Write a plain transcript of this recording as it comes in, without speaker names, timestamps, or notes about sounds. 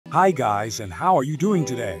Hi guys, and how are you doing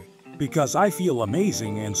today? Because I feel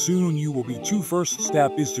amazing and soon you will be too. First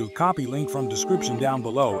step is to copy link from description down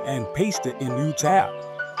below and paste it in new tab.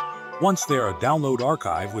 Once there, download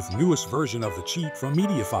archive with newest version of the cheat from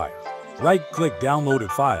Mediafire. Right-click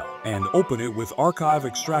downloaded file and open it with archive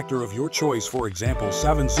extractor of your choice, for example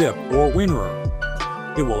 7-zip or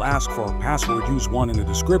WinRAR. It will ask for a password, use one in the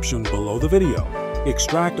description below the video.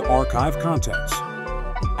 Extract archive contents.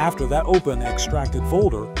 After that, open extracted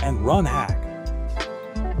folder and run hack.